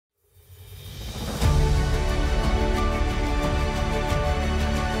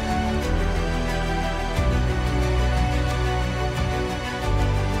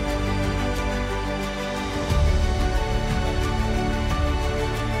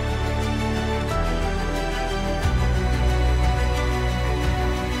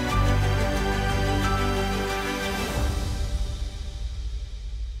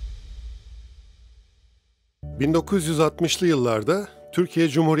1960'lı yıllarda Türkiye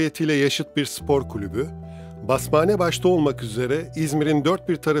Cumhuriyeti ile yaşıt bir spor kulübü, basmane başta olmak üzere İzmir'in dört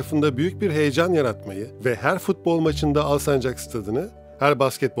bir tarafında büyük bir heyecan yaratmayı ve her futbol maçında Alsancak Stadı'nı, her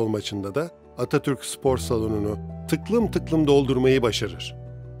basketbol maçında da Atatürk Spor Salonu'nu tıklım tıklım doldurmayı başarır.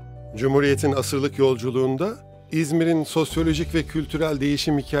 Cumhuriyet'in asırlık yolculuğunda İzmir'in sosyolojik ve kültürel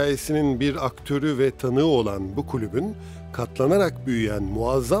değişim hikayesinin bir aktörü ve tanığı olan bu kulübün katlanarak büyüyen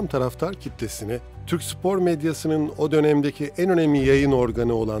muazzam taraftar kitlesini Türk spor medyasının o dönemdeki en önemli yayın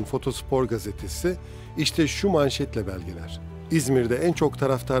organı olan Fotospor gazetesi işte şu manşetle belgeler. İzmir'de en çok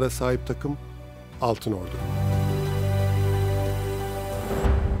taraftara sahip takım Altınordu.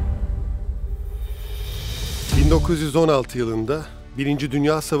 ...1916 yılında Birinci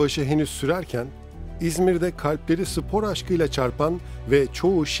Dünya Savaşı henüz sürerken İzmir'de kalpleri spor aşkıyla çarpan ve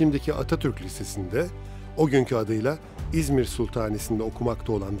çoğu şimdiki Atatürk Lisesi'nde, o günkü adıyla İzmir Sultanisi'nde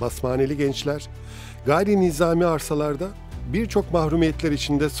okumakta olan basmaneli gençler, gayri nizami arsalarda birçok mahrumiyetler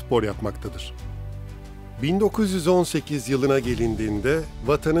içinde spor yapmaktadır. 1918 yılına gelindiğinde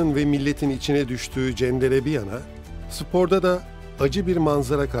vatanın ve milletin içine düştüğü cendere bir yana, sporda da acı bir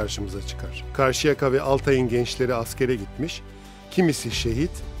manzara karşımıza çıkar. Karşıyaka ve Altay'ın gençleri askere gitmiş, kimisi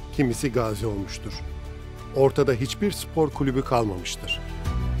şehit, kimisi gazi olmuştur. Ortada hiçbir spor kulübü kalmamıştır.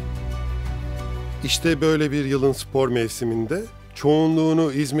 İşte böyle bir yılın spor mevsiminde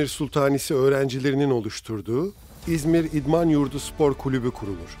çoğunluğunu İzmir Sultanisi öğrencilerinin oluşturduğu İzmir İdman Yurdu Spor Kulübü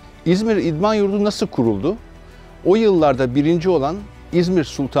kurulur. İzmir İdman Yurdu nasıl kuruldu? O yıllarda birinci olan İzmir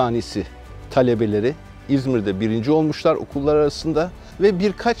Sultanisi talebeleri İzmir'de birinci olmuşlar okullar arasında ve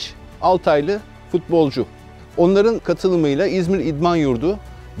birkaç Altaylı futbolcu. Onların katılımıyla İzmir İdman Yurdu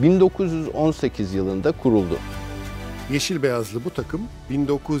 1918 yılında kuruldu. Yeşil beyazlı bu takım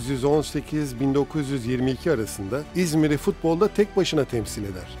 1918-1922 arasında İzmir'i futbolda tek başına temsil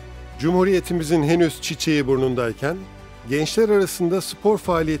eder. Cumhuriyetimizin henüz çiçeği burnundayken gençler arasında spor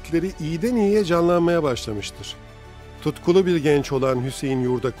faaliyetleri iyiden iyiye canlanmaya başlamıştır. Tutkulu bir genç olan Hüseyin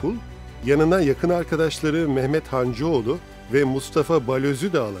Yurdakul, yanına yakın arkadaşları Mehmet Hancıoğlu ve Mustafa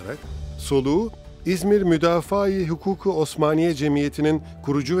Balöz'ü de alarak soluğu İzmir Müdafaa-i Hukuku Osmaniye Cemiyeti'nin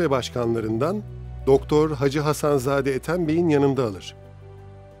kurucu ve başkanlarından Doktor Hacı Hasanzade Ethem Bey'in yanında alır.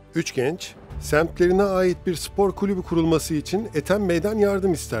 Üç genç, semtlerine ait bir spor kulübü kurulması için Ethem Bey'den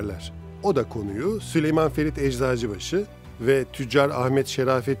yardım isterler. O da konuyu Süleyman Ferit Eczacıbaşı ve tüccar Ahmet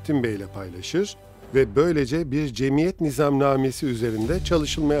Şerafettin Bey ile paylaşır ve böylece bir cemiyet nizamnamesi üzerinde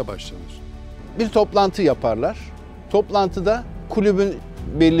çalışılmaya başlanır. Bir toplantı yaparlar. Toplantıda kulübün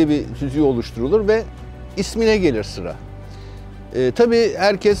belli bir tüzüğü oluşturulur ve ismine gelir sıra. Tabii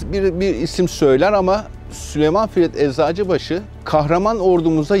herkes bir isim söyler ama Süleyman Ferit Eczacıbaşı kahraman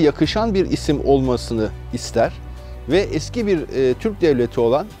ordumuza yakışan bir isim olmasını ister ve eski bir Türk devleti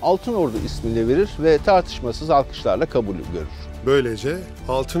olan Altınordu ismini verir ve tartışmasız alkışlarla kabul görür. Böylece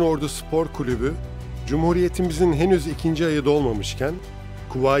Altınordu Spor Kulübü, Cumhuriyetimizin henüz ikinci ayı dolmamışken,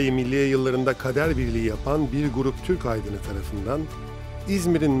 Kuvayi Milliye yıllarında kader birliği yapan bir grup Türk aydını tarafından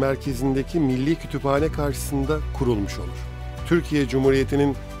İzmir'in merkezindeki Milli Kütüphane karşısında kurulmuş olur. Türkiye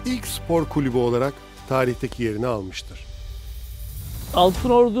Cumhuriyeti'nin ilk spor kulübü olarak tarihteki yerini almıştır.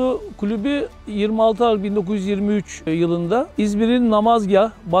 Altınordu Kulübü 26 Aralık 1923 yılında İzmir'in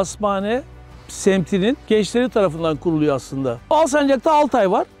Namazgah, Basmane semtinin gençleri tarafından kuruluyor aslında. Alsancak'ta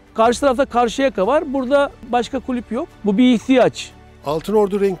Altay var, karşı tarafta Karşıyaka var. Burada başka kulüp yok. Bu bir ihtiyaç.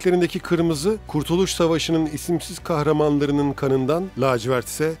 Altınordu renklerindeki kırmızı, Kurtuluş Savaşı'nın isimsiz kahramanlarının kanından, lacivert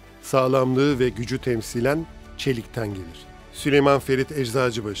ise sağlamlığı ve gücü temsilen çelikten gelir. Süleyman Ferit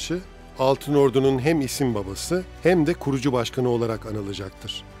Eczacıbaşı, Altınordu'nun hem isim babası hem de kurucu başkanı olarak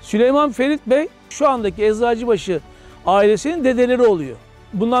anılacaktır. Süleyman Ferit Bey şu andaki Eczacıbaşı ailesinin dedeleri oluyor.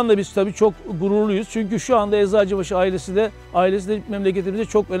 Bundan da biz tabii çok gururluyuz. Çünkü şu anda Eczacıbaşı ailesi de memleketimize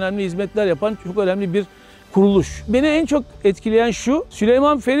çok önemli hizmetler yapan çok önemli bir kuruluş. Beni en çok etkileyen şu,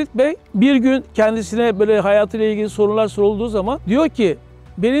 Süleyman Ferit Bey bir gün kendisine böyle hayatıyla ilgili sorular sorulduğu zaman diyor ki,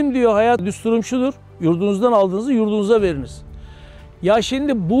 benim diyor hayat düsturum şudur, yurdunuzdan aldığınızı yurdunuza veriniz. Ya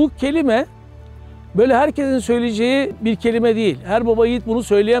şimdi bu kelime böyle herkesin söyleyeceği bir kelime değil. Her baba yiğit bunu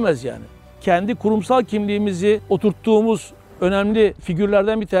söyleyemez yani. Kendi kurumsal kimliğimizi oturttuğumuz önemli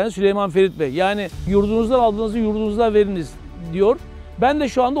figürlerden bir tanesi Süleyman Ferit Bey. Yani yurdunuzdan aldığınızı yurdunuza veriniz diyor. Ben de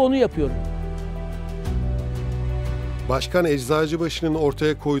şu anda onu yapıyorum. Başkan Eczacıbaşı'nın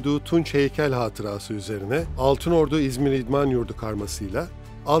ortaya koyduğu Tunç heykel hatırası üzerine Altınordu İzmir İdman Yurdu karmasıyla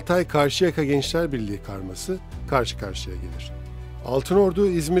Altay Karşıyaka Gençler Birliği karması karşı karşıya gelir. Altınordu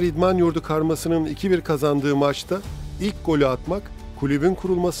İzmir İdman Yurdu karmasının 2-1 kazandığı maçta ilk golü atmak kulübün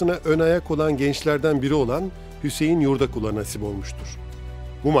kurulmasına ön ayak olan gençlerden biri olan Hüseyin Yurdakul'a nasip olmuştur.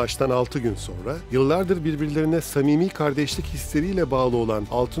 Bu maçtan 6 gün sonra yıllardır birbirlerine samimi kardeşlik hisleriyle bağlı olan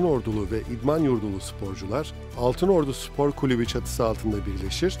Altınordulu ve İdman Yurdulu sporcular Altınordu Spor Kulübü çatısı altında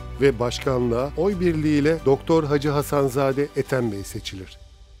birleşir ve başkanlığa oy birliğiyle Doktor Hacı Hasanzade Ethem Bey seçilir.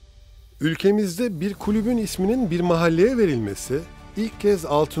 Ülkemizde bir kulübün isminin bir mahalleye verilmesi ilk kez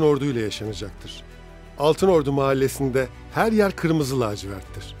Altınordu ile yaşanacaktır. Altınordu mahallesinde her yer kırmızı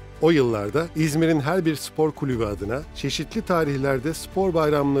laciverttir. O yıllarda İzmir'in her bir spor kulübü adına çeşitli tarihlerde spor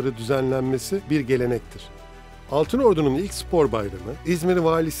bayramları düzenlenmesi bir gelenektir. Altınordu'nun ilk spor bayramı İzmir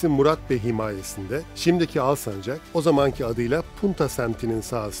valisi Murat Bey himayesinde şimdiki Alsancak, o zamanki adıyla Punta semtinin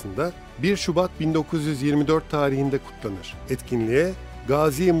sahasında 1 Şubat 1924 tarihinde kutlanır. Etkinliğe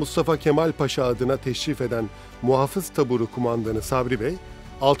Gazi Mustafa Kemal Paşa adına teşrif eden Muhafız Taburu Kumandanı Sabri Bey,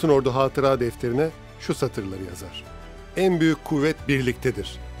 Altınordu Hatıra Defterine şu satırları yazar. En büyük kuvvet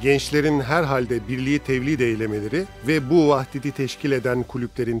birliktedir. Gençlerin her halde birliği tevlid eylemeleri ve bu vahdeti teşkil eden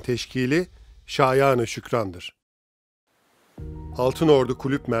kulüplerin teşkili şayan-ı şükrandır. Altınordu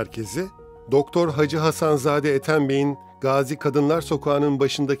Kulüp Merkezi, Doktor Hacı Hasanzade Ethem Bey'in Gazi Kadınlar Sokağı'nın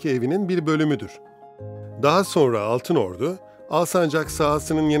başındaki evinin bir bölümüdür. Daha sonra Altınordu, Alsancak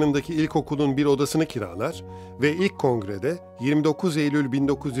sahasının yanındaki ilkokulun bir odasını kiralar ve ilk kongrede 29 Eylül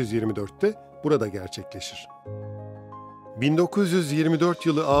 1924'te burada gerçekleşir. 1924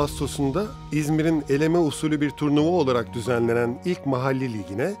 yılı Ağustos'unda İzmir'in eleme usulü bir turnuva olarak düzenlenen ilk mahalli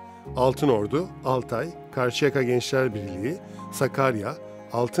ligine Altınordu, Altay, Karşıyaka Gençler Birliği, Sakarya,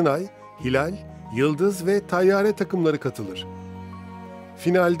 Altınay, Hilal, Yıldız ve Tayyare takımları katılır.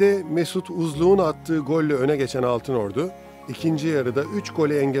 Finalde Mesut Uzlu'nun attığı golle öne geçen Altınordu, ikinci yarıda 3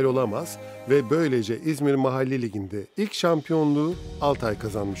 gole engel olamaz ve böylece İzmir Mahalli Ligi'nde ilk şampiyonluğu Altay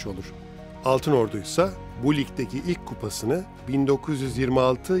kazanmış olur. Altınordu ise bu ligdeki ilk kupasını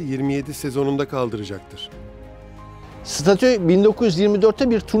 1926-27 sezonunda kaldıracaktır. Statü 1924'te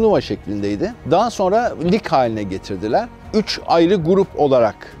bir turnuva şeklindeydi. Daha sonra lig haline getirdiler. 3 ayrı grup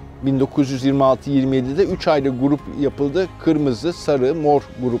olarak 1926-27'de 3 ayrı grup yapıldı. Kırmızı, sarı, mor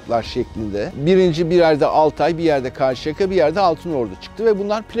gruplar şeklinde. Birinci bir yerde Altay, bir yerde Karşıyaka, bir yerde Altınordu çıktı ve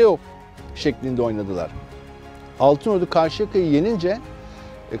bunlar playoff şeklinde oynadılar. Altınordu Karşıyaka'yı yenince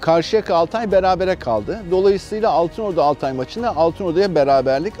Karşıyaka Altay berabere kaldı. Dolayısıyla Altınordu Altay maçında Altınordu'ya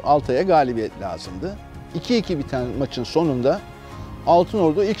beraberlik, Altay'a galibiyet lazımdı. 2-2 biten maçın sonunda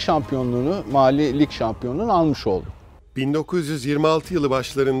Altınordu ilk şampiyonluğunu, mahalli lig şampiyonluğunu almış oldu. 1926 yılı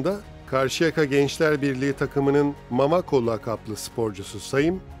başlarında Karşıyaka Gençler Birliği takımının Mamako lakaplı sporcusu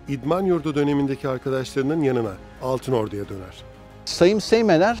Sayım, İdman Yurdu dönemindeki arkadaşlarının yanına Altınordu'ya döner. Sayım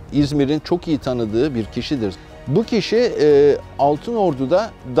Seymener, İzmir'in çok iyi tanıdığı bir kişidir. Bu kişi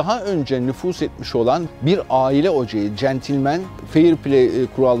Altınordu'da daha önce nüfuz etmiş olan bir aile ocağı, centilmen, fair play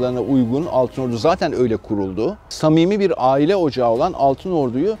kurallarına uygun, Altınordu zaten öyle kuruldu. Samimi bir aile ocağı olan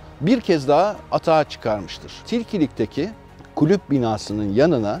Altınordu'yu bir kez daha atağa çıkarmıştır. Tilkilik'teki kulüp binasının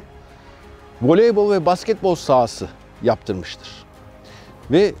yanına voleybol ve basketbol sahası yaptırmıştır.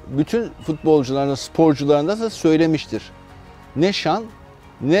 Ve bütün futbolcularına, sporcularına da söylemiştir. Ne şan,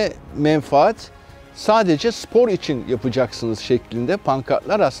 ne menfaat, sadece spor için yapacaksınız şeklinde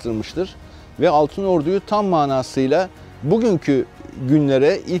pankartlar astırmıştır. Ve Altınordu'yu tam manasıyla bugünkü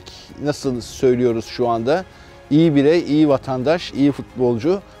günlere ilk nasıl söylüyoruz şu anda, iyi birey, iyi vatandaş, iyi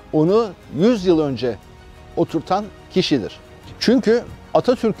futbolcu, onu 100 yıl önce oturtan kişidir. Çünkü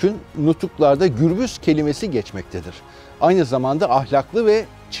Atatürk'ün nutuklarda gürbüz kelimesi geçmektedir. Aynı zamanda ahlaklı ve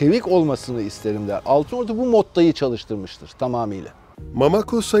çevik olmasını isterim der. Altınordu bu mottoyu çalıştırmıştır tamamıyla.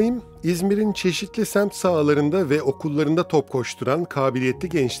 Mamako Sayım, İzmir'in çeşitli semt sahalarında ve okullarında top koşturan kabiliyetli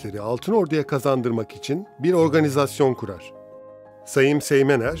gençleri Altınordu'ya kazandırmak için bir organizasyon kurar. Sayım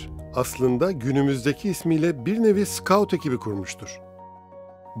Seymener, aslında günümüzdeki ismiyle bir nevi scout ekibi kurmuştur.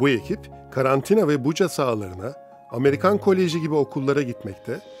 Bu ekip, karantina ve buca sahalarına, Amerikan Koleji gibi okullara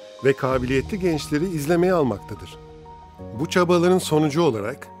gitmekte ve kabiliyetli gençleri izlemeye almaktadır. Bu çabaların sonucu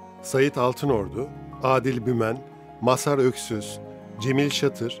olarak Sait Altınordu, Adil Bümen, Mazhar Öksüz, Cemil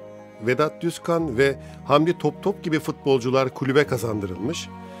Şatır, Vedat Düzkan ve Hamdi Toptop gibi futbolcular kulübe kazandırılmış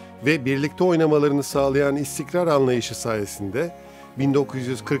ve birlikte oynamalarını sağlayan istikrar anlayışı sayesinde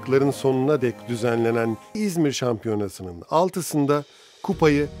 1940'ların sonuna dek düzenlenen İzmir Şampiyonası'nın 6'sında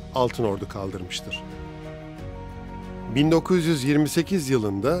kupayı Altınordu kaldırmıştır. 1928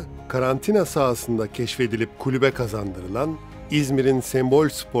 yılında karantina sahasında keşfedilip kulübe kazandırılan İzmir'in sembol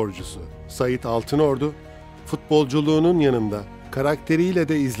sporcusu Sait Altınordu, futbolculuğunun yanında karakteriyle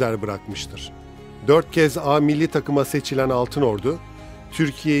de izler bırakmıştır. 4 kez A milli takıma seçilen Altınordu,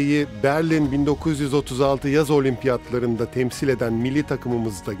 Türkiye'yi Berlin 1936 yaz olimpiyatlarında temsil eden milli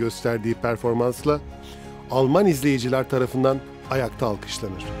takımımızda gösterdiği performansla Alman izleyiciler tarafından ayakta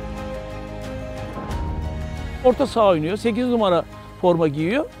alkışlanır. Orta saha oynuyor. 8 numara forma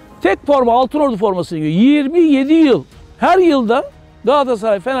giyiyor. Tek forma Altınordu formasını giyiyor. 27 yıl. Her yılda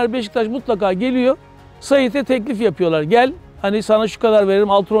Galatasaray, Fener, Beşiktaş mutlaka geliyor. Sait'e teklif yapıyorlar. Gel hani sana şu kadar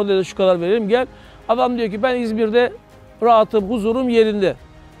veririm, Altınordu'ya da şu kadar veririm gel. Adam diyor ki ben İzmir'de rahatım, huzurum yerinde.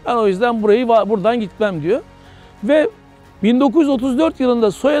 Ben o yüzden buradan gitmem diyor. Ve 1934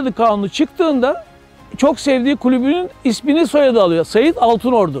 yılında soyadı kanunu çıktığında çok sevdiği kulübünün ismini soyadı alıyor. Sait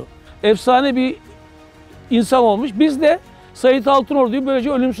Altınordu. Efsane bir insan olmuş. Biz de Sait Altınordu'yu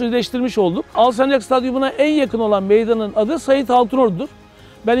böylece ölümsüzleştirmiş olduk. Alsancak Stadyumu'na en yakın olan meydanın adı Sait Altınordu'dur.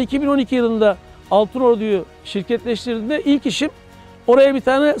 Ben 2012 yılında Altınordu'yu şirketleştirdiğimde ilk işim oraya bir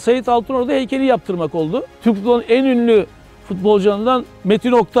tane Sait Altınordu heykeli yaptırmak oldu. Türk futbolunun en ünlü futbolcularından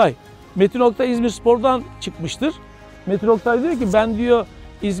Metin Oktay. Metin Oktay İzmirspor'dan çıkmıştır. Metin Oktay diyor ki ben diyor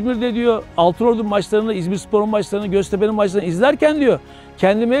İzmir'de diyor Altınordu maçlarını, İzmirspor'un maçlarını, Göztepe'nin maçlarını izlerken diyor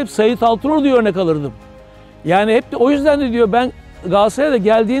kendime hep Sait Altınordu'yu örnek alırdım. Yani hep de o yüzden de diyor ben Galatasaray'a da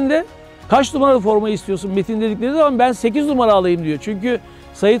geldiğinde kaç numaralı formayı istiyorsun Metin dedikleri zaman ben 8 numara alayım diyor. Çünkü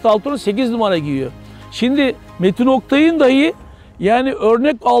Sait Altınordu 8 numara giyiyor. Şimdi Metin Oktay'ın dahi yani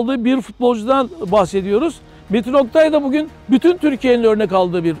örnek aldığı bir futbolcudan bahsediyoruz. Metin Oktay da bugün bütün Türkiye'nin örnek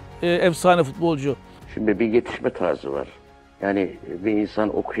aldığı bir efsane futbolcu. Şimdi bir yetişme tarzı var. Yani bir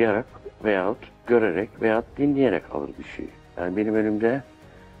insan okuyarak veyahut görerek veyahut dinleyerek alır bir şey. Yani benim önümde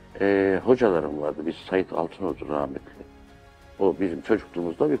hocalarım vardı. Biz Sait Altınordu rahmetli. O bizim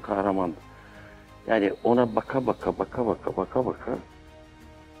çocukluğumuzda bir kahramandı. Yani ona baka baka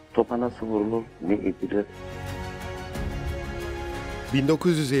topa nasıl vurulur, ne edilir.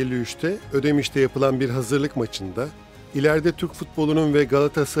 1953'te Ödemiş'te yapılan bir hazırlık maçında ileride Türk futbolunun ve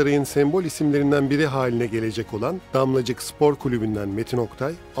Galatasaray'ın sembol isimlerinden biri haline gelecek olan Damlacık Spor Kulübü'nden Metin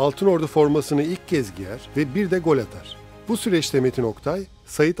Oktay, Altınordu formasını ilk kez giyer ve bir de gol atar. Bu süreçte Metin Oktay,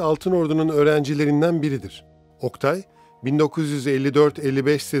 Sait Altınordu'nun öğrencilerinden biridir. Oktay,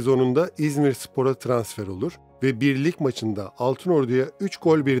 1954-55 sezonunda İzmirspor'a transfer olur ve bir lig maçında Altınordu'ya 3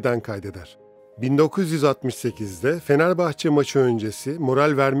 gol birden kaydeder. 1968'de Fenerbahçe maçı öncesi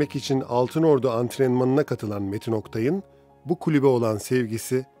moral vermek için Altınordu antrenmanına katılan Metin Oktay'ın bu kulübe olan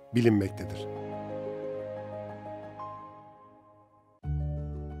sevgisi bilinmektedir.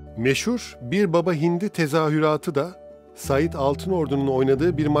 Meşhur Bir Baba Hindi tezahüratı da Sait Altınordu'nun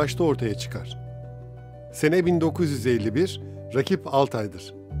oynadığı bir maçta ortaya çıkar. Sene 1951, rakip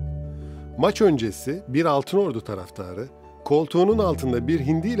Altay'dır. Maç öncesi bir Altınordu taraftarı koltuğunun altında bir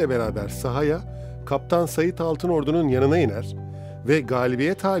hindi ile beraber sahaya Kaptan Sait Altınordu'nun yanına iner ve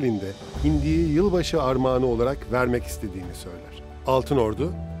galibiyet halinde hindiyi yılbaşı armağanı olarak vermek istediğini söyler.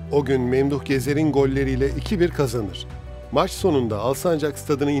 Altınordu o gün Memduh Gezer'in golleriyle 2-1 kazanır. Maç sonunda Alsancak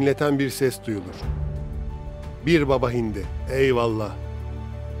stadını inleten bir ses duyulur. Bir baba hindi, eyvallah.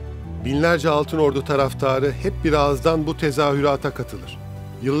 Binlerce Altınordu taraftarı hep bir ağızdan bu tezahürata katılır.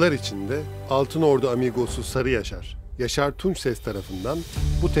 Yıllar içinde Altınordu amigosu Sarı Yaşar Tunçses tarafından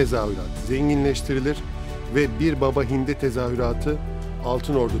bu tezahürat zenginleştirilir ve Bir Baba Hindi tezahüratı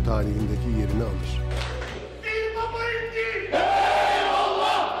Altınordu tarihindeki yerini alır. Bir baba hindi!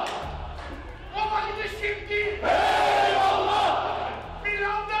 Eyvallah! Baba hindi şimdi! Eyvallah! Bir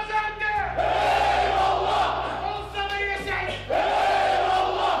anda sende! Eyvallah! On sana yeser!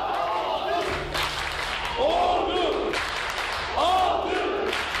 Eyvallah! Ordu! Altın!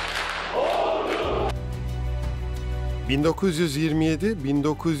 1927,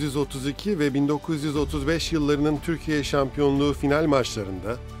 1932 ve 1935 yıllarının Türkiye şampiyonluğu final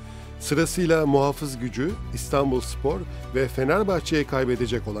maçlarında sırasıyla Muhafız Gücü, İstanbulspor ve Fenerbahçe'ye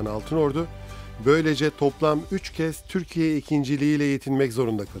kaybedecek olan Altınordu, böylece toplam 3 kez Türkiye ikinciliğiyle yetinmek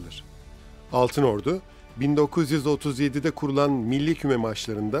zorunda kalır. Altınordu, 1937'de kurulan milli küme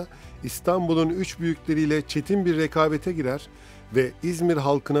maçlarında İstanbul'un üç büyükleriyle çetin bir rekabete girer ve İzmir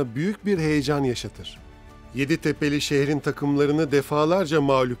halkına büyük bir heyecan yaşatır. Yeditepe'li şehrin takımlarını defalarca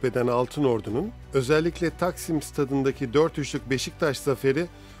mağlup eden Altınordu'nun özellikle Taksim stadındaki 4-3'lük Beşiktaş zaferi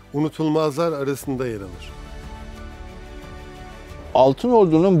unutulmazlar arasında yer alır.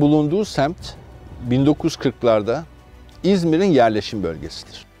 Altınordu'nun bulunduğu semt 1940'larda İzmir'in yerleşim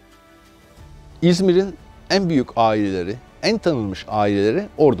bölgesidir. İzmir'in en büyük aileleri, en tanınmış aileleri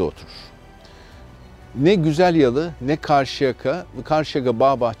orada oturur. Ne Güzelyalı, ne Karşıyaka,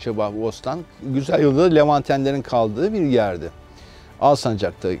 Bağbahçe, Bostan, Güzelyalı'da Levantenlerin kaldığı bir yerdi.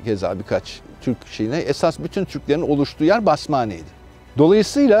 Alsancak'ta keza birkaç Türk şeyine, esas bütün Türklerin oluştuğu yer Basmane'ydi.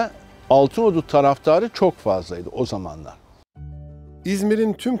 Dolayısıyla Altınordu taraftarı çok fazlaydı o zamanlar.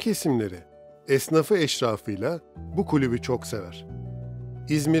 İzmir'in tüm kesimleri, esnafı eşrafıyla bu kulübü çok sever.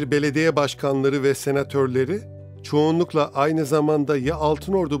 İzmir belediye başkanları ve senatörleri çoğunlukla aynı zamanda ya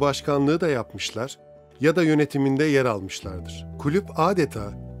Altınordu başkanlığı da yapmışlar ya da yönetiminde yer almışlardır. Kulüp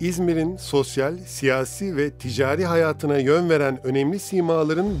adeta İzmir'in sosyal, siyasi ve ticari hayatına yön veren önemli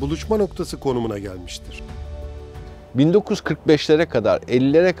simaların buluşma noktası konumuna gelmiştir. 1945'lere kadar,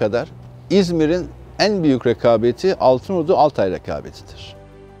 50'lere kadar İzmir'in en büyük rekabeti Altınordu-Altay rekabetidir.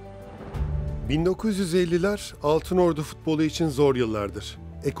 1950'ler Altınordu futbolu için zor yıllardır.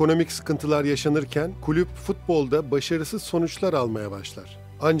 Ekonomik sıkıntılar yaşanırken kulüp futbolda başarısız sonuçlar almaya başlar.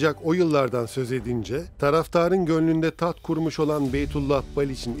 Ancak o yıllardan söz edince taraftarın gönlünde taht kurmuş olan Beytullah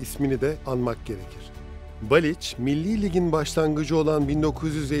Baliç'in ismini de anmak gerekir. Baliç, Milli Lig'in başlangıcı olan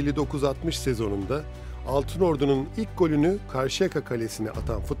 1959-60 sezonunda Altınordu'nun ilk golünü Karşıyaka Kalesi'ne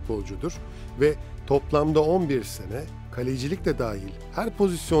atan futbolcudur ve toplamda 11 sene kalecilik de dahil her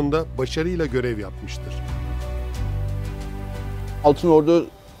pozisyonda başarıyla görev yapmıştır. Altınordu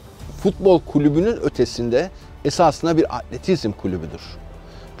futbol kulübünün ötesinde esasında bir atletizm kulübüdür.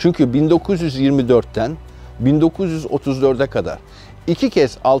 Çünkü 1924'ten 1934'e kadar 2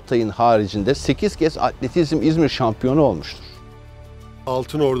 kez Altay'ın haricinde 8 kez atletizm İzmir şampiyonu olmuştur.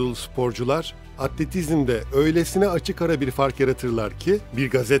 Altınordulu sporcular atletizmde öylesine açık ara bir fark yaratırlar ki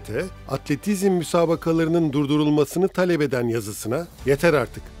bir gazete atletizm müsabakalarının durdurulmasını talep eden yazısına "Yeter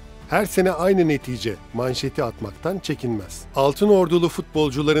artık, her sene aynı netice" manşeti atmaktan çekinmez. Altınordulu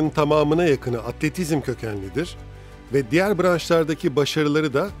futbolcuların tamamına yakını atletizm kökenlidir ve diğer branşlardaki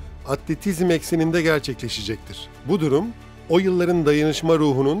başarıları da atletizm ekseninde gerçekleşecektir. Bu durum o yılların dayanışma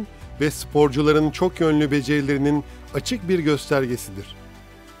ruhunun ve sporcuların çok yönlü becerilerinin açık bir göstergesidir.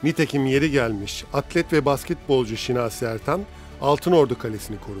 Nitekim yeri gelmiş atlet ve basketbolcu Şinasi Ertan Altınordu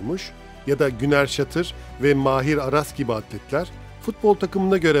Kalesi'ni korumuş ya da Güner Şatır ve Mahir Aras gibi atletler futbol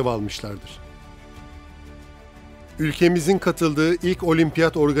takımında görev almışlardır. Ülkemizin katıldığı ilk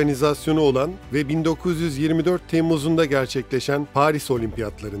olimpiyat organizasyonu olan ve 1924 Temmuz'unda gerçekleşen Paris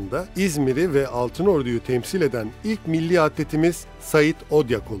Olimpiyatlarında İzmir'i ve Altınordu'yu temsil eden ilk milli atletimiz Sait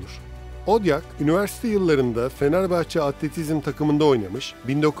Odyak olur. Odyak, üniversite yıllarında Fenerbahçe atletizm takımında oynamış,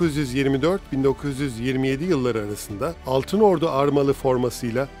 1924-1927 yılları arasında Altınordu armalı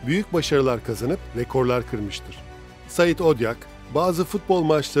formasıyla büyük başarılar kazanıp rekorlar kırmıştır. Sait Odyak, bazı futbol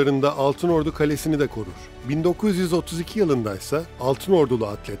maçlarında Altınordu Kalesi'ni de korur. 1932 yılında ise Altınordulu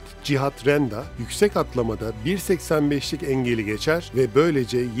atlet Cihat Renda yüksek atlamada 1.85'lik engeli geçer ve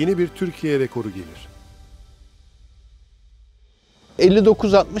böylece yeni bir Türkiye rekoru gelir.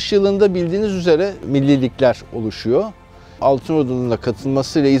 59-60 yılında bildiğiniz üzere milli ligler oluşuyor. Altınordu'nun da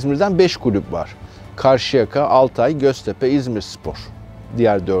katılmasıyla İzmir'den 5 kulüp var. Karşıyaka, Altay, Göztepe, İzmirspor.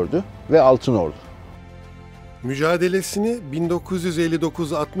 Diğer 4'ü ve Altınordu. Mücadelesini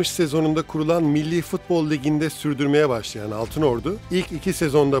 1959-60 sezonunda kurulan Milli Futbol Ligi'nde sürdürmeye başlayan Altınordu, ilk 2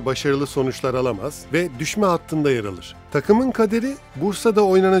 sezonda başarılı sonuçlar alamaz ve düşme hattında yer alır. Takımın kaderi Bursa'da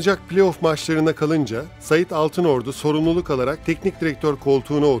oynanacak playoff maçlarına kalınca Sait Altınordu sorumluluk alarak teknik direktör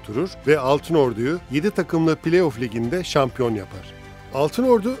koltuğuna oturur ve Altınordu'yu 7 takımlı playoff liginde şampiyon yapar.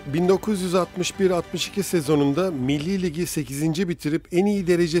 Altınordu 1961-62 sezonunda Milli Ligi 8. bitirip en iyi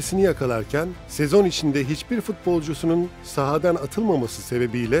derecesini yakalarken sezon içinde hiçbir futbolcusunun sahadan atılmaması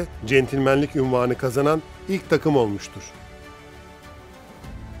sebebiyle centilmenlik unvanı kazanan ilk takım olmuştur.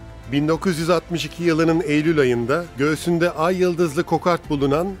 1962 yılının Eylül ayında göğsünde ay yıldızlı kokart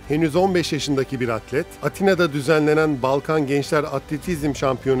bulunan henüz 15 yaşındaki bir atlet, Atina'da düzenlenen Balkan Gençler Atletizm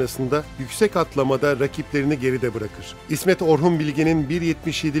Şampiyonası'nda yüksek atlamada rakiplerini geride bırakır. İsmet Orhun Bilge'nin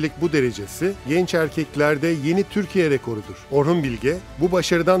 1.77'lik bu derecesi genç erkeklerde yeni Türkiye rekorudur. Orhun Bilge bu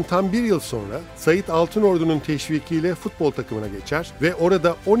başarıdan tam bir yıl sonra Sait Altınordu'nun teşvikiyle futbol takımına geçer ve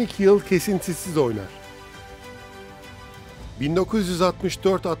orada 12 yıl kesintisiz oynar.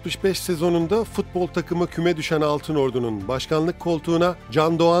 1964-65 sezonunda futbol takımı küme düşen Altınordu'nun başkanlık koltuğuna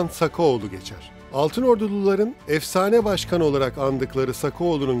Can Doğan Sakaoğlu geçer. Altınorduluların efsane başkan olarak andıkları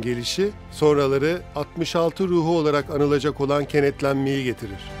Sakaoğlu'nun gelişi, sonraları 66 ruhu olarak anılacak olan kenetlenmeyi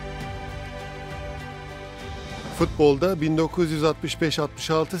getirir. Futbolda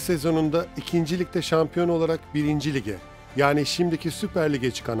 1965-66 sezonunda 2. Lig'de şampiyon olarak 1. Lig'e, yani şimdiki Süper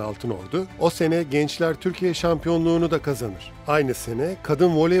Lig'e çıkan Altınordu, o sene Gençler Türkiye şampiyonluğunu da kazanır. Aynı sene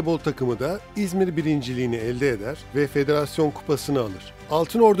kadın voleybol takımı da İzmir birinciliğini elde eder ve Federasyon Kupası'nı alır.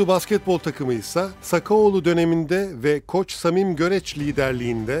 Altınordu basketbol takımı ise Sakaoğlu döneminde ve Koç Samim Göreç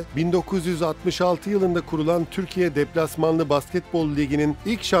liderliğinde 1966 yılında kurulan Türkiye Deplasmanlı Basketbol Ligi'nin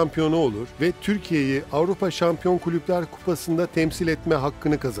ilk şampiyonu olur ve Türkiye'yi Avrupa Şampiyon Kulüpler Kupası'nda temsil etme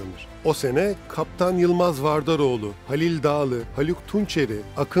hakkını kazanır. O sene Kaptan Yılmaz Vardaroğlu, Halil Dağlı, Haluk Tunçeri,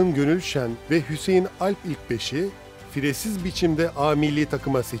 Akın Gönülşen ve Hüseyin Alp ilk beşi firesiz biçimde A milli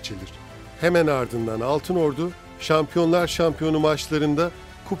takıma seçilir. Hemen ardından Altınordu Şampiyonlar Şampiyonu maçlarında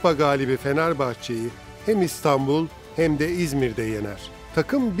kupa galibi Fenerbahçe'yi hem İstanbul hem de İzmir'de yener.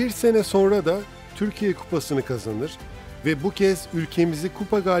 Takım bir sene sonra da Türkiye Kupası'nı kazanır ve bu kez ülkemizi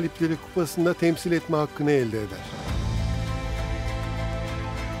Kupa Galipleri Kupası'nda temsil etme hakkını elde eder.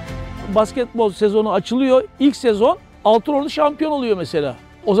 Basketbol sezonu açılıyor. İlk sezon Altınordu şampiyon oluyor mesela.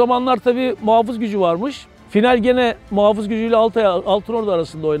 O zamanlar tabii muhafız gücü varmış. Final gene muhafız gücüyle Altınordu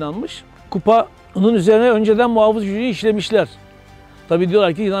arasında oynanmış. Kupanın üzerine önceden muhafız gücünü işlemişler. Tabii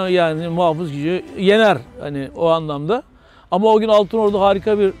diyorlar ki yani muhafız gücü yener hani o anlamda. Ama o gün Altınordu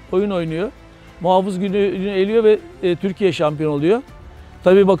harika bir oyun oynuyor. Muhafız gücünü eliyor ve Türkiye şampiyon oluyor.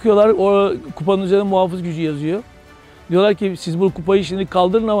 Tabii bakıyorlar o kupanın üzerine muhafız gücü yazıyor. Diyorlar ki siz bu kupayı şimdi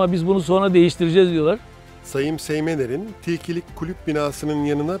kaldırın ama biz bunu sonra değiştireceğiz diyorlar. Sayın Seymener'in Tilkilik Kulüp binasının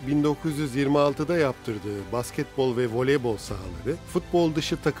yanına 1926'da yaptırdığı basketbol ve voleybol sahaları, futbol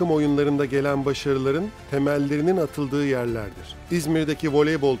dışı takım oyunlarında gelen başarıların temellerinin atıldığı yerlerdir. İzmir'deki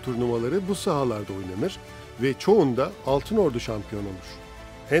voleybol turnuvaları bu sahalarda oynanır ve çoğunda Altınordu şampiyon olur.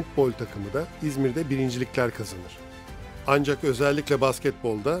 Handbol takımı da İzmir'de birincilikler kazanır. Ancak özellikle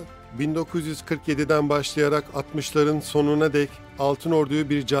basketbolda 1947'den başlayarak 60'ların sonuna dek Altınordu'yu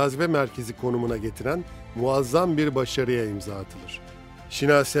bir cazibe merkezi konumuna getiren muazzam bir başarıya imza atılır.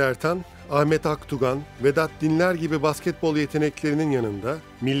 Şinasi Ertan, Ahmet Aktugan, Vedat Dinler gibi basketbol yeteneklerinin yanında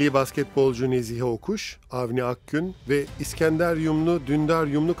milli basketbolcu Nezihe Okuş, Avni Akgün ve İskender Yumlu, Dündar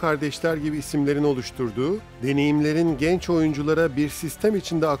Yumlu kardeşler gibi isimlerin oluşturduğu, deneyimlerin genç oyunculara bir sistem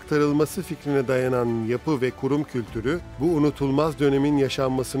içinde aktarılması fikrine dayanan yapı ve kurum kültürü bu unutulmaz dönemin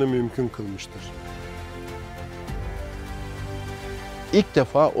yaşanmasını mümkün kılmıştır. İlk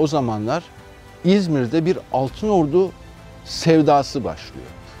defa o zamanlar İzmir'de bir Altınordu sevdası başlıyor.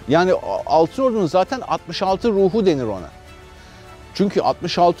 Yani Altınordu'nun zaten 66 ruhu denir ona. Çünkü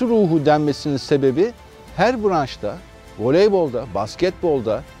 66 ruhu denmesinin sebebi her branşta, voleybolda,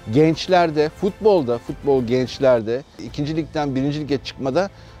 basketbolda, gençlerde, futbolda, futbol gençlerde, 2. ligden 1. lige çıkmada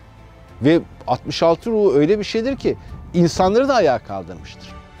ve 66 ruhu öyle bir şeydir ki insanları da ayağa kaldırmıştır.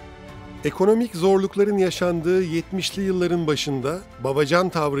 Ekonomik zorlukların yaşandığı 70'li yılların başında babacan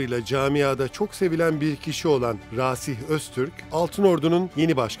tavrıyla camiada çok sevilen bir kişi olan Rasih Öztürk, Altınordu'nun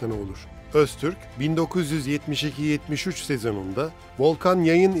yeni başkanı olur. Öztürk, 1972-73 sezonunda Volkan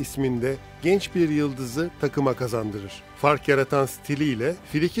Yayın isminde genç bir yıldızı takıma kazandırır. Fark yaratan stiliyle,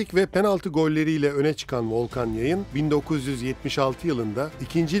 frikik ve penaltı golleriyle öne çıkan Volkan Yayın, 1976 yılında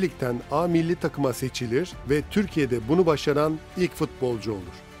 2. Lig'den A milli takıma seçilir ve Türkiye'de bunu başaran ilk futbolcu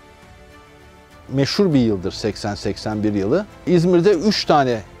olur. Meşhur bir yıldır 80-81 yılı. İzmir'de 3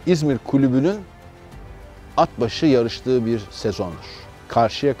 tane İzmir kulübünün at başı yarıştığı bir sezondur.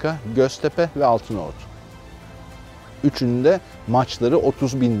 Karşıyaka, Göztepe ve Altınordu. Üçünün de maçları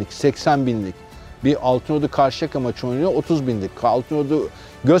 30 binlik, 80 binlik. Bir Altınordu Karşıyaka maçı oynuyor 30 binlik. Altınordu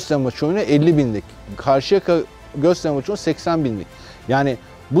Göztepe maçı oynuyor 50 binlik. Karşıyaka Göztepe maçı oynuyor 80 binlik. Yani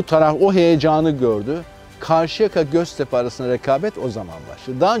bu taraf o heyecanı gördü. Karşıyaka Göztepe arasında rekabet o zaman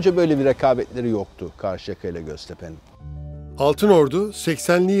başladı. Daha önce böyle bir rekabetleri yoktu Karşıyaka ile Göztepe'nin. Altınordu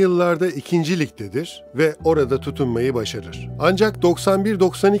 80'li yıllarda 2. Lig'dedir ve orada tutunmayı başarır. Ancak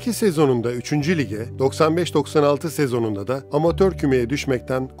 91-92 sezonunda 3. lige, 95-96 sezonunda da amatör kümeye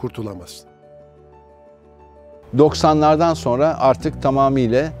düşmekten kurtulamaz. 90'lardan sonra artık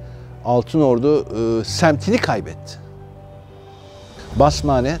tamamıyla Altınordu semtini kaybetti.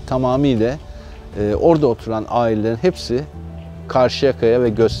 Basmane tamamıyla orada oturan ailelerin hepsi Karşıyaka'ya ve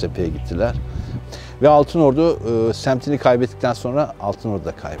Göztepe'ye gittiler. Ve Altınordu semtini kaybettikten sonra Altınordu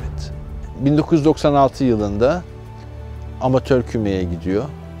da kaybetti. 1996 yılında amatör kümeye gidiyor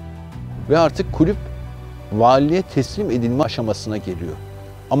ve artık kulüp valiliğe teslim edilme aşamasına geliyor.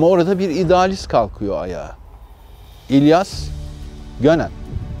 Ama orada bir idealist kalkıyor ayağa. İlyas Gönen.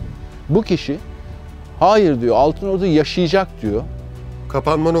 Bu kişi hayır diyor, Altınordu yaşayacak diyor.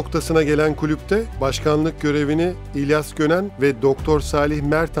 Kapanma noktasına gelen kulüpte başkanlık görevini İlyas Gönen ve Doktor Salih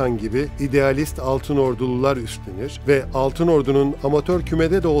Mertan gibi idealist Altınordulular üstlenir ve Altınordu'nun amatör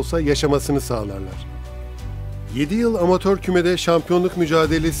kümede de olsa yaşamasını sağlarlar. 7 yıl amatör kümede şampiyonluk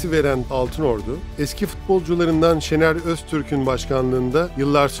mücadelesi veren Altınordu, eski futbolcularından Şener Öztürk'ün başkanlığında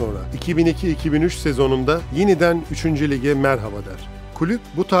yıllar sonra 2002-2003 sezonunda yeniden 3. Lig'e merhaba der. Kulüp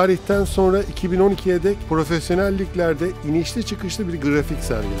bu tarihten sonra 2012'ye dek profesyonel liglerde inişli çıkışlı bir grafik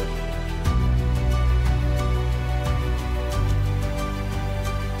sergiler.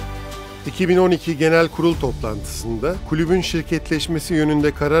 ...2012 Genel Kurul toplantısında kulübün şirketleşmesi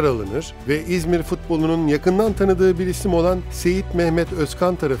yönünde karar alınır ve İzmir futbolunun yakından tanıdığı bir isim olan Seyit Mehmet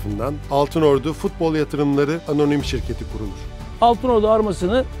Özkan tarafından Altınordu Futbol Yatırımları Anonim Şirketi kurulur. Altınordu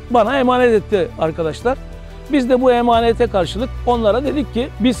armasını bana emanet etti arkadaşlar. Biz de bu emanete karşılık onlara dedik ki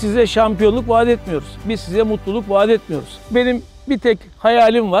biz size şampiyonluk vaat etmiyoruz. Biz size mutluluk vaat etmiyoruz. Benim bir tek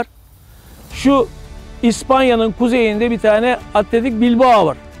hayalim var. Şu İspanya'nın kuzeyinde bir tane Atletik Bilbao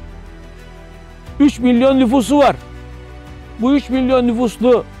var. 3 milyon nüfusu var. Bu 3 milyon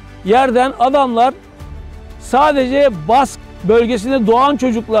nüfuslu yerden adamlar sadece Bask bölgesinde doğan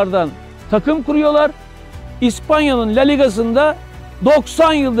çocuklardan takım kuruyorlar. İspanya'nın La Ligası'nda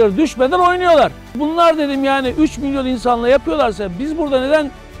 90 yıldır düşmeden oynuyorlar. Bunlar dedim yani 3 milyon insanla yapıyorlarsa biz burada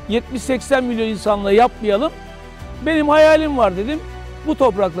neden 70-80 milyon insanla yapmayalım? Benim hayalim var dedim. Bu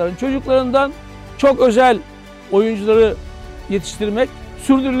toprakların çocuklarından çok özel oyuncuları yetiştirmek,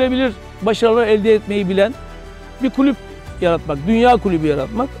 sürdürülebilir başarılar elde etmeyi bilen bir kulüp yaratmak, dünya kulübü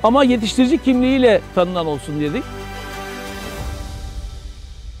yaratmak ama yetiştirici kimliğiyle tanınan olsun dedik.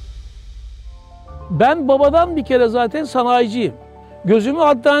 Ben babadan bir kere zaten sanayiciyim. Gözümü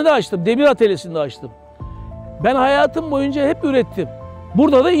hastanede açtım, demir atölyesinde açtım. Ben hayatım boyunca hep ürettim.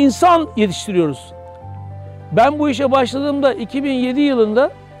 Burada da insan yetiştiriyoruz. Ben bu işe başladığımda 2007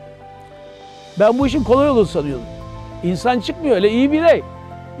 yılında ben bu işin kolay olur sanıyordum. İnsan çıkmıyor öyle iyi birey,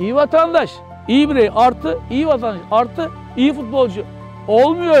 iyi vatandaş, iyi birey artı iyi vatandaş artı iyi futbolcu.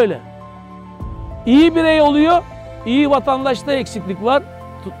 Olmuyor öyle. İyi birey oluyor, iyi vatandaşta eksiklik var,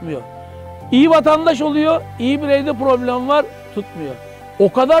 tutmuyor. İyi vatandaş oluyor, iyi bireyde problem var, tutmuyor.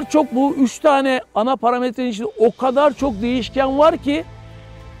 O kadar çok bu 3 tane ana parametrenin içinde o kadar çok değişken var ki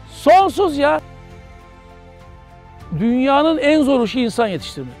sonsuz ya. Dünyanın en zor işi insan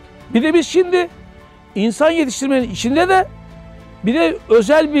yetiştirmek. Bir de biz şimdi insan yetiştirmenin içinde de bir de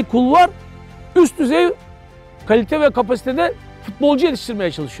özel bir kul var. Üst düzey kalite ve kapasitede futbolcu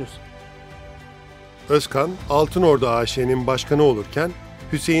yetiştirmeye çalışıyoruz. Özkan, Altınordu AŞ'nin başkanı olurken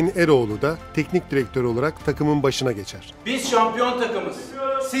Hüseyin Eroğlu da teknik direktör olarak takımın başına geçer. Biz şampiyon takımız.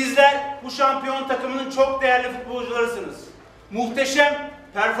 Sizler bu şampiyon takımının çok değerli futbolcularısınız. Muhteşem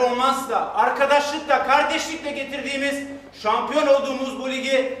performansla, arkadaşlıkla, kardeşlikle getirdiğimiz şampiyon olduğumuz bu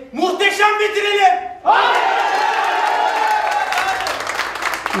ligi muhteşem bitirelim.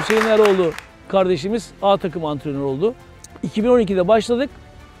 Hüseyin Eroğlu kardeşimiz A takım antrenörü oldu. 2012'de başladık.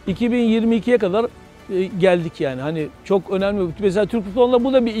 2022'ye kadar geldik yani. Hani çok önemli. Mesela Türk futbolunda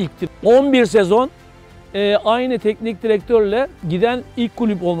bu da bir ilktir. 11 sezon aynı teknik direktörle giden ilk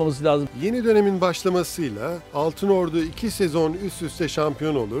kulüp olmamız lazım. Yeni dönemin başlamasıyla Altınordu 2 sezon üst üste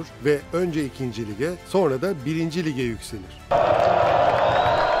şampiyon olur ve önce 2. lige sonra da 1. lige yükselir.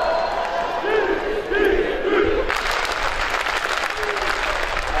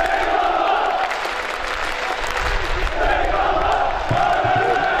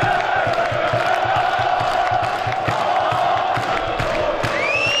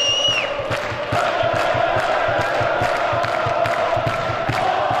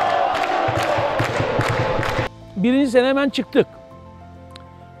 Birinci sene hemen çıktık.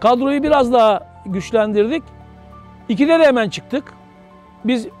 Kadroyu biraz daha güçlendirdik. 2'de de hemen çıktık.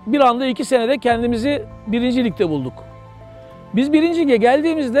 Biz bir anda 2 senede kendimizi 1. ligde bulduk. Biz 1. lige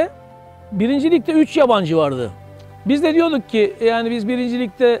geldiğimizde 1. ligde 3 yabancı vardı. Biz de diyorduk ki yani biz 1.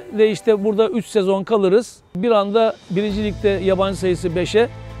 ligde de işte burada 3 sezon kalırız. Bir anda 1. ligde yabancı sayısı 5'e,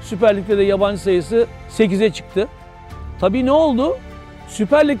 Süper Lig'de de yabancı sayısı 8'e çıktı. Tabii ne oldu?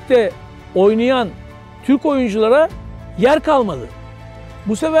 Süper Lig'de oynayan Türk oyunculara yer kalmadı.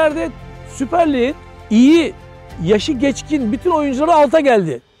 Bu sefer de Süper Lig'in iyi, yaşı geçkin bütün oyuncuları alta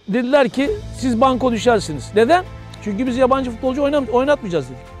geldi. Dediler ki siz banko düşersiniz. Neden? Çünkü biz yabancı futbolcu oynatmayacağız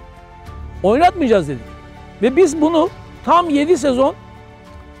dedik. Oynatmayacağız dedik. Ve biz bunu tam 7 sezon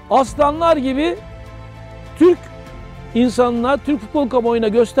aslanlar gibi Türk insanına, Türk futbol kamuoyuna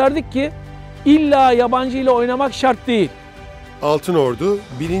gösterdik ki illa yabancı ile oynamak şart değil. Altınordu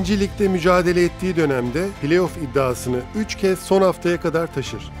 1. ligde mücadele ettiği dönemde playoff iddiasını 3 kez son haftaya kadar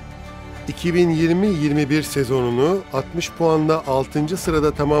taşır. 2020-21 sezonunu 60 puanla 6.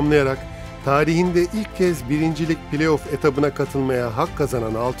 sırada tamamlayarak tarihinde ilk kez 1. lig playoff etabına katılmaya hak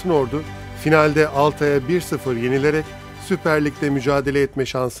kazanan Altınordu, finalde Altay'a 1-0 yenilerek Süper Lig'de mücadele etme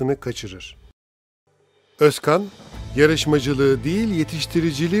şansını kaçırır. Özkan, yarışmacılığı değil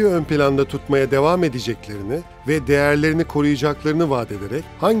yetiştiriciliği ön planda tutmaya devam edeceklerini ve değerlerini koruyacaklarını vaat ederek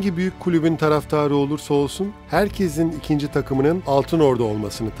hangi büyük kulübün taraftarı olursa olsun herkesin ikinci takımının Altınordu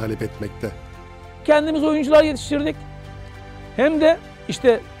olmasını talep etmekte. Kendimiz oyuncular yetiştirdik. Hem de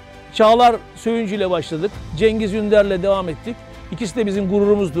işte Çağlar Söyüncü ile başladık. Cengiz Ünder'le devam ettik. İkisi de bizim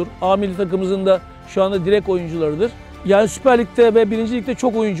gururumuzdur. A milli takımımızın da şu anda direkt oyuncularıdır. Yani Süper Lig'de ve 1. Lig'de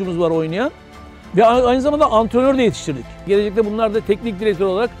çok oyuncumuz var oynayan. Ve aynı zamanda antrenör de yetiştirdik. Gelecekte bunlar da teknik direktör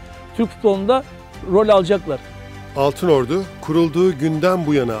olarak Türk futbolunda rol alacaklar. Altınordu, kurulduğu günden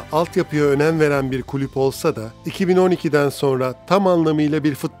bu yana altyapıya önem veren bir kulüp olsa da 2012'den sonra tam anlamıyla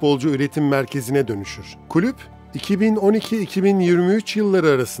bir futbolcu üretim merkezine dönüşür. Kulüp, 2012-2023 yılları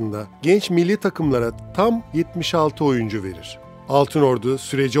arasında genç milli takımlara tam 76 oyuncu verir. Altınordu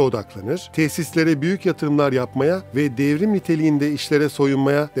sürece odaklanır, tesislere büyük yatırımlar yapmaya ve devrim niteliğinde işlere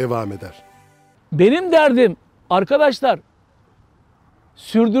soyunmaya devam eder. Benim derdim arkadaşlar,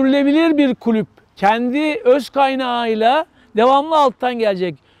 sürdürülebilir bir kulüp, kendi öz kaynağıyla devamlı alttan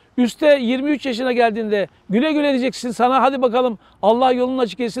gelecek. Üste 23 yaşına geldiğinde güle güle diyeceksin sana, hadi bakalım Allah yolunu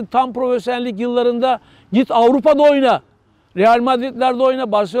açık etsin, tam profesyonellik yıllarında git Avrupa'da oyna. Real Madrid'lerde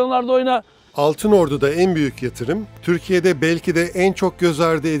oyna, Barcelona'larda oyna. Altınordu'da en büyük yatırım, Türkiye'de belki de en çok göz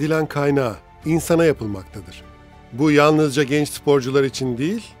ardı edilen kaynağı, insana yapılmaktadır. Bu yalnızca genç sporcular için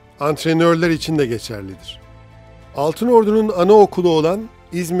değil, antrenörler için de geçerlidir. Altınordu'nun anaokulu olan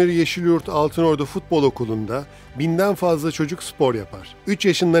İzmir Yeşilyurt Altınordu Futbol Okulu'nda 1000'den fazla çocuk spor yapar. 3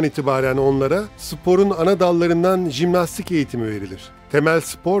 yaşından itibaren onlara sporun ana dallarından jimnastik eğitimi verilir. Temel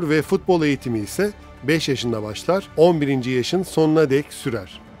spor ve futbol eğitimi ise 5 yaşında başlar, 11. yaşın sonuna dek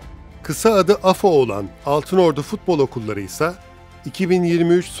sürer. Kısa adı AFO olan Altınordu Futbol Okulları ise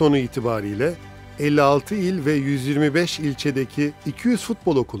 2023 sonu itibariyle 56 il ve 125 ilçedeki 200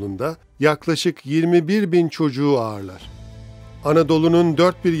 futbol okulunda yaklaşık 21.000 çocuğu ağırlar. Anadolu'nun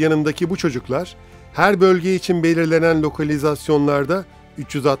dört bir yanındaki bu çocuklar her bölge için belirlenen lokalizasyonlarda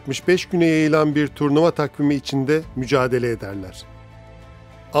 365 güne yayılan bir turnuva takvimi içinde mücadele ederler.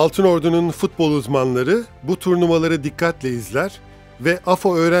 Altınordu'nun futbol uzmanları bu turnuvaları dikkatle izler ve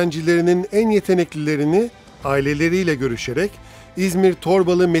AFO öğrencilerinin en yeteneklilerini aileleriyle görüşerek İzmir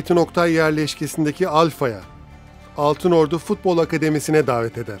Torbalı Metin Oktay yerleşkesindeki Alfa'ya, Altınordu Futbol Akademisi'ne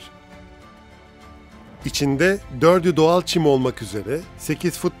davet eder. İçinde 4'ü doğal çim olmak üzere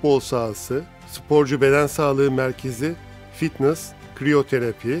 8 futbol sahası, sporcu beden sağlığı merkezi, fitness,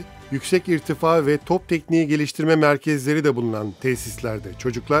 kriyoterapi, yüksek irtifa ve top tekniği geliştirme merkezleri de bulunan tesislerde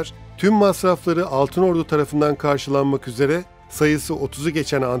çocuklar, tüm masrafları Altınordu tarafından karşılanmak üzere sayısı 30'u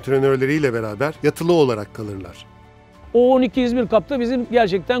geçen antrenörleriyle beraber yatılı olarak kalırlar. O 12 İzmir Cup'ta bizim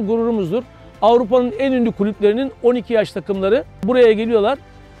gerçekten gururumuzdur. Avrupa'nın en ünlü kulüplerinin 12 yaş takımları buraya geliyorlar.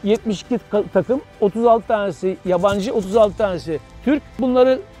 72 takım, 36 tanesi yabancı, 36 tanesi Türk.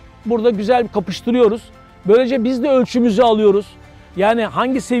 Bunları burada güzel kapıştırıyoruz. Böylece biz de ölçümüzü alıyoruz. Yani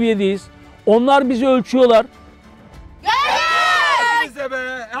hangi seviyedeyiz? Onlar bizi ölçüyorlar. Hepinize be!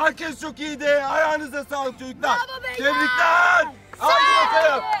 Herkes çok iyiydi. Ayağınıza sağlık çocuklar. Tebrikler! Hadi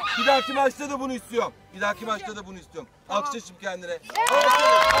bakalım. Bir dahaki maçta da bunu istiyorum. Alkışla şimdi kendine.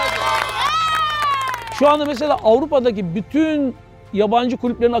 Şu anda mesela Avrupa'daki bütün yabancı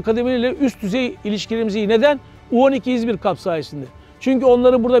kulüplerin akademileriyle üst düzey ilişkilerimiz iyi. Neden? U12 İzmir Cup sayesinde. Çünkü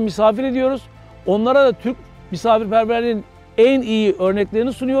onları burada misafir ediyoruz. Onlara da Türk misafirperverliğinin en iyi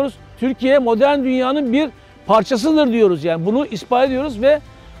örneklerini sunuyoruz. Türkiye modern dünyanın bir parçasıdır diyoruz yani. Bunu ispat ediyoruz ve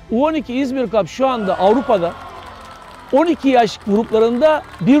U12 İzmir Cup şu anda Avrupa'da 12 yaş gruplarında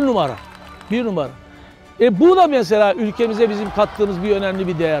bir numara. Bu da mesela ülkemize bizim kattığımız bir önemli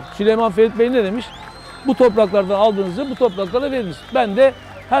bir değer. Süleyman Ferit Bey ne demiş? Bu topraklardan aldığınızı bu topraklara veriniz. Ben de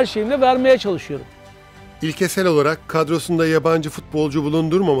her şeyimle vermeye çalışıyorum. İlkesel olarak kadrosunda yabancı futbolcu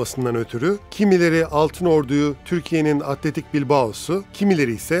bulundurmamasından ötürü kimileri Altınordu'yu Türkiye'nin Atletik Bilbao'su,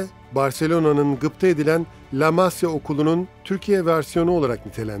 kimileri ise Barcelona'nın gıpta edilen La Masia okulunun Türkiye versiyonu olarak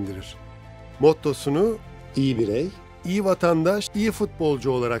nitelendirir. Mottosunu iyi birey, iyi vatandaş, iyi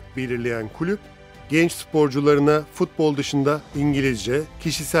futbolcu olarak belirleyen kulüp, genç sporcularına futbol dışında İngilizce,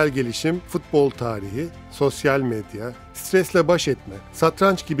 kişisel gelişim, futbol tarihi, sosyal medya, stresle baş etme,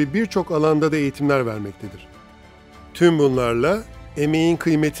 satranç gibi birçok alanda da eğitimler vermektedir. Tüm bunlarla emeğin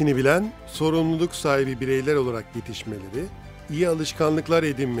kıymetini bilen, sorumluluk sahibi bireyler olarak yetişmeleri, iyi alışkanlıklar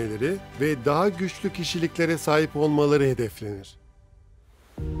edinmeleri ve daha güçlü kişiliklere sahip olmaları hedeflenir.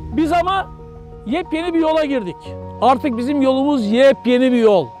 Biz ama yepyeni bir yola girdik. Artık bizim yolumuz yepyeni bir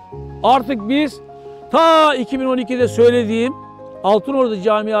yol. Artık biz ta 2012'de söylediğim, Altınordu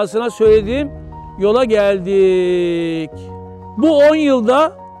camiasına söylediğim yola geldik. Bu 10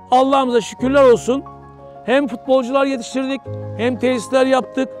 yılda Allah'ımıza şükürler olsun hem futbolcular yetiştirdik hem tesisler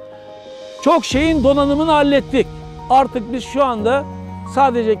yaptık. Çok şeyin donanımını hallettik. Artık biz şu anda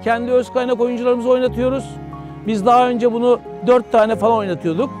sadece kendi öz kaynak oyuncularımızı oynatıyoruz. Biz daha önce bunu 4 tane falan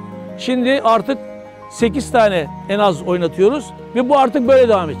oynatıyorduk. Şimdi artık 8 tane en az oynatıyoruz ve bu artık böyle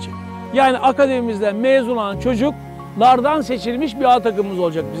devam edecek. Yani akademimizden mezun olan çocuklardan seçilmiş bir A takımımız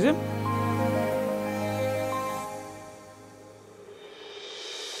olacak bizim.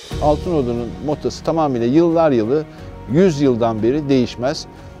 Altınordu'nun mottosu tamamıyla yıllar yılı, 100 yıldan beri değişmez.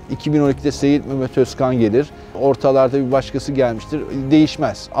 2012'de Seyit Mehmet Özkan gelir. Ortalarda bir başkası gelmiştir.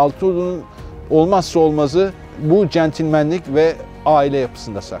 Değişmez. Altınordu'nun olmazsa olmazı bu centilmenlik ve aile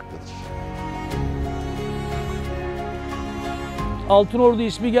yapısında saklıdır. Altınordu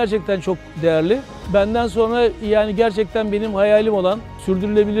ismi gerçekten çok değerli. Benden sonra yani gerçekten benim hayalim olan,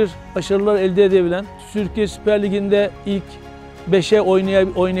 sürdürülebilir başarılar elde edebilen, Türkiye Süper Ligi'nde ilk 5'e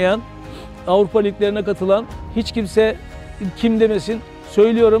oynayan, Avrupa liglerine katılan hiç kimse kim demesin,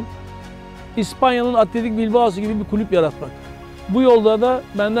 söylüyorum, İspanya'nın Atletik Bilbao'su gibi bir kulüp yaratmak. Bu yolda da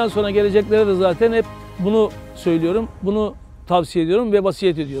benden sonra geleceklere de zaten hep bunu söylüyorum, bunu tavsiye ediyorum ve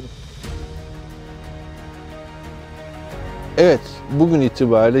vasiyet ediyorum. Evet, bugün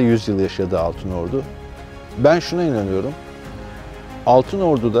itibariyle 100 yıl yaşadı Altınordu. Ben şuna inanıyorum,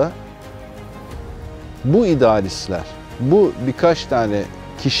 Altınordu'da bu idealistler, bu birkaç tane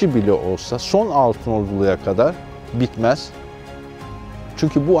kişi bile olsa son Altınordulu'ya kadar bitmez.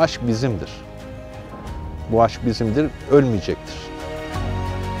 Çünkü bu aşk bizimdir. Bu aşk bizimdir, ölmeyecektir.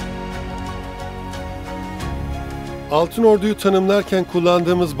 Altınordu'yu tanımlarken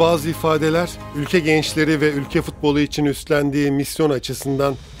kullandığımız bazı ifadeler, ülke gençleri ve ülke futbolu için üstlendiği misyon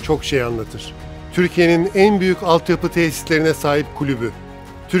açısından çok şey anlatır. Türkiye'nin en büyük altyapı tesislerine sahip kulübü,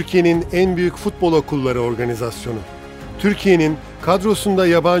 Türkiye'nin en büyük futbol okulları organizasyonu, Türkiye'nin kadrosunda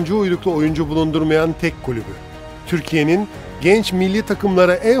yabancı uyruklu oyuncu bulundurmayan tek kulübü, Türkiye'nin genç milli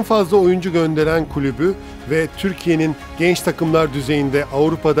takımlara en fazla oyuncu gönderen kulübü ve Türkiye'nin genç takımlar düzeyinde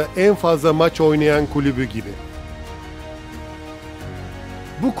Avrupa'da en fazla maç oynayan kulübü gibi.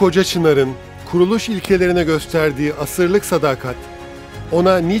 Bu koca çınarın kuruluş ilkelerine gösterdiği asırlık sadakat,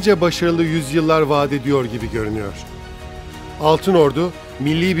 ona nice başarılı yüzyıllar vaat ediyor gibi görünüyor. Altınordu,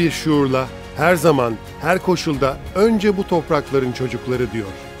 milli bir şuurla her zaman, her koşulda önce bu toprakların çocukları diyor.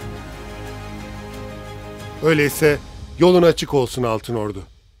 Öyleyse yolun açık olsun Altınordu.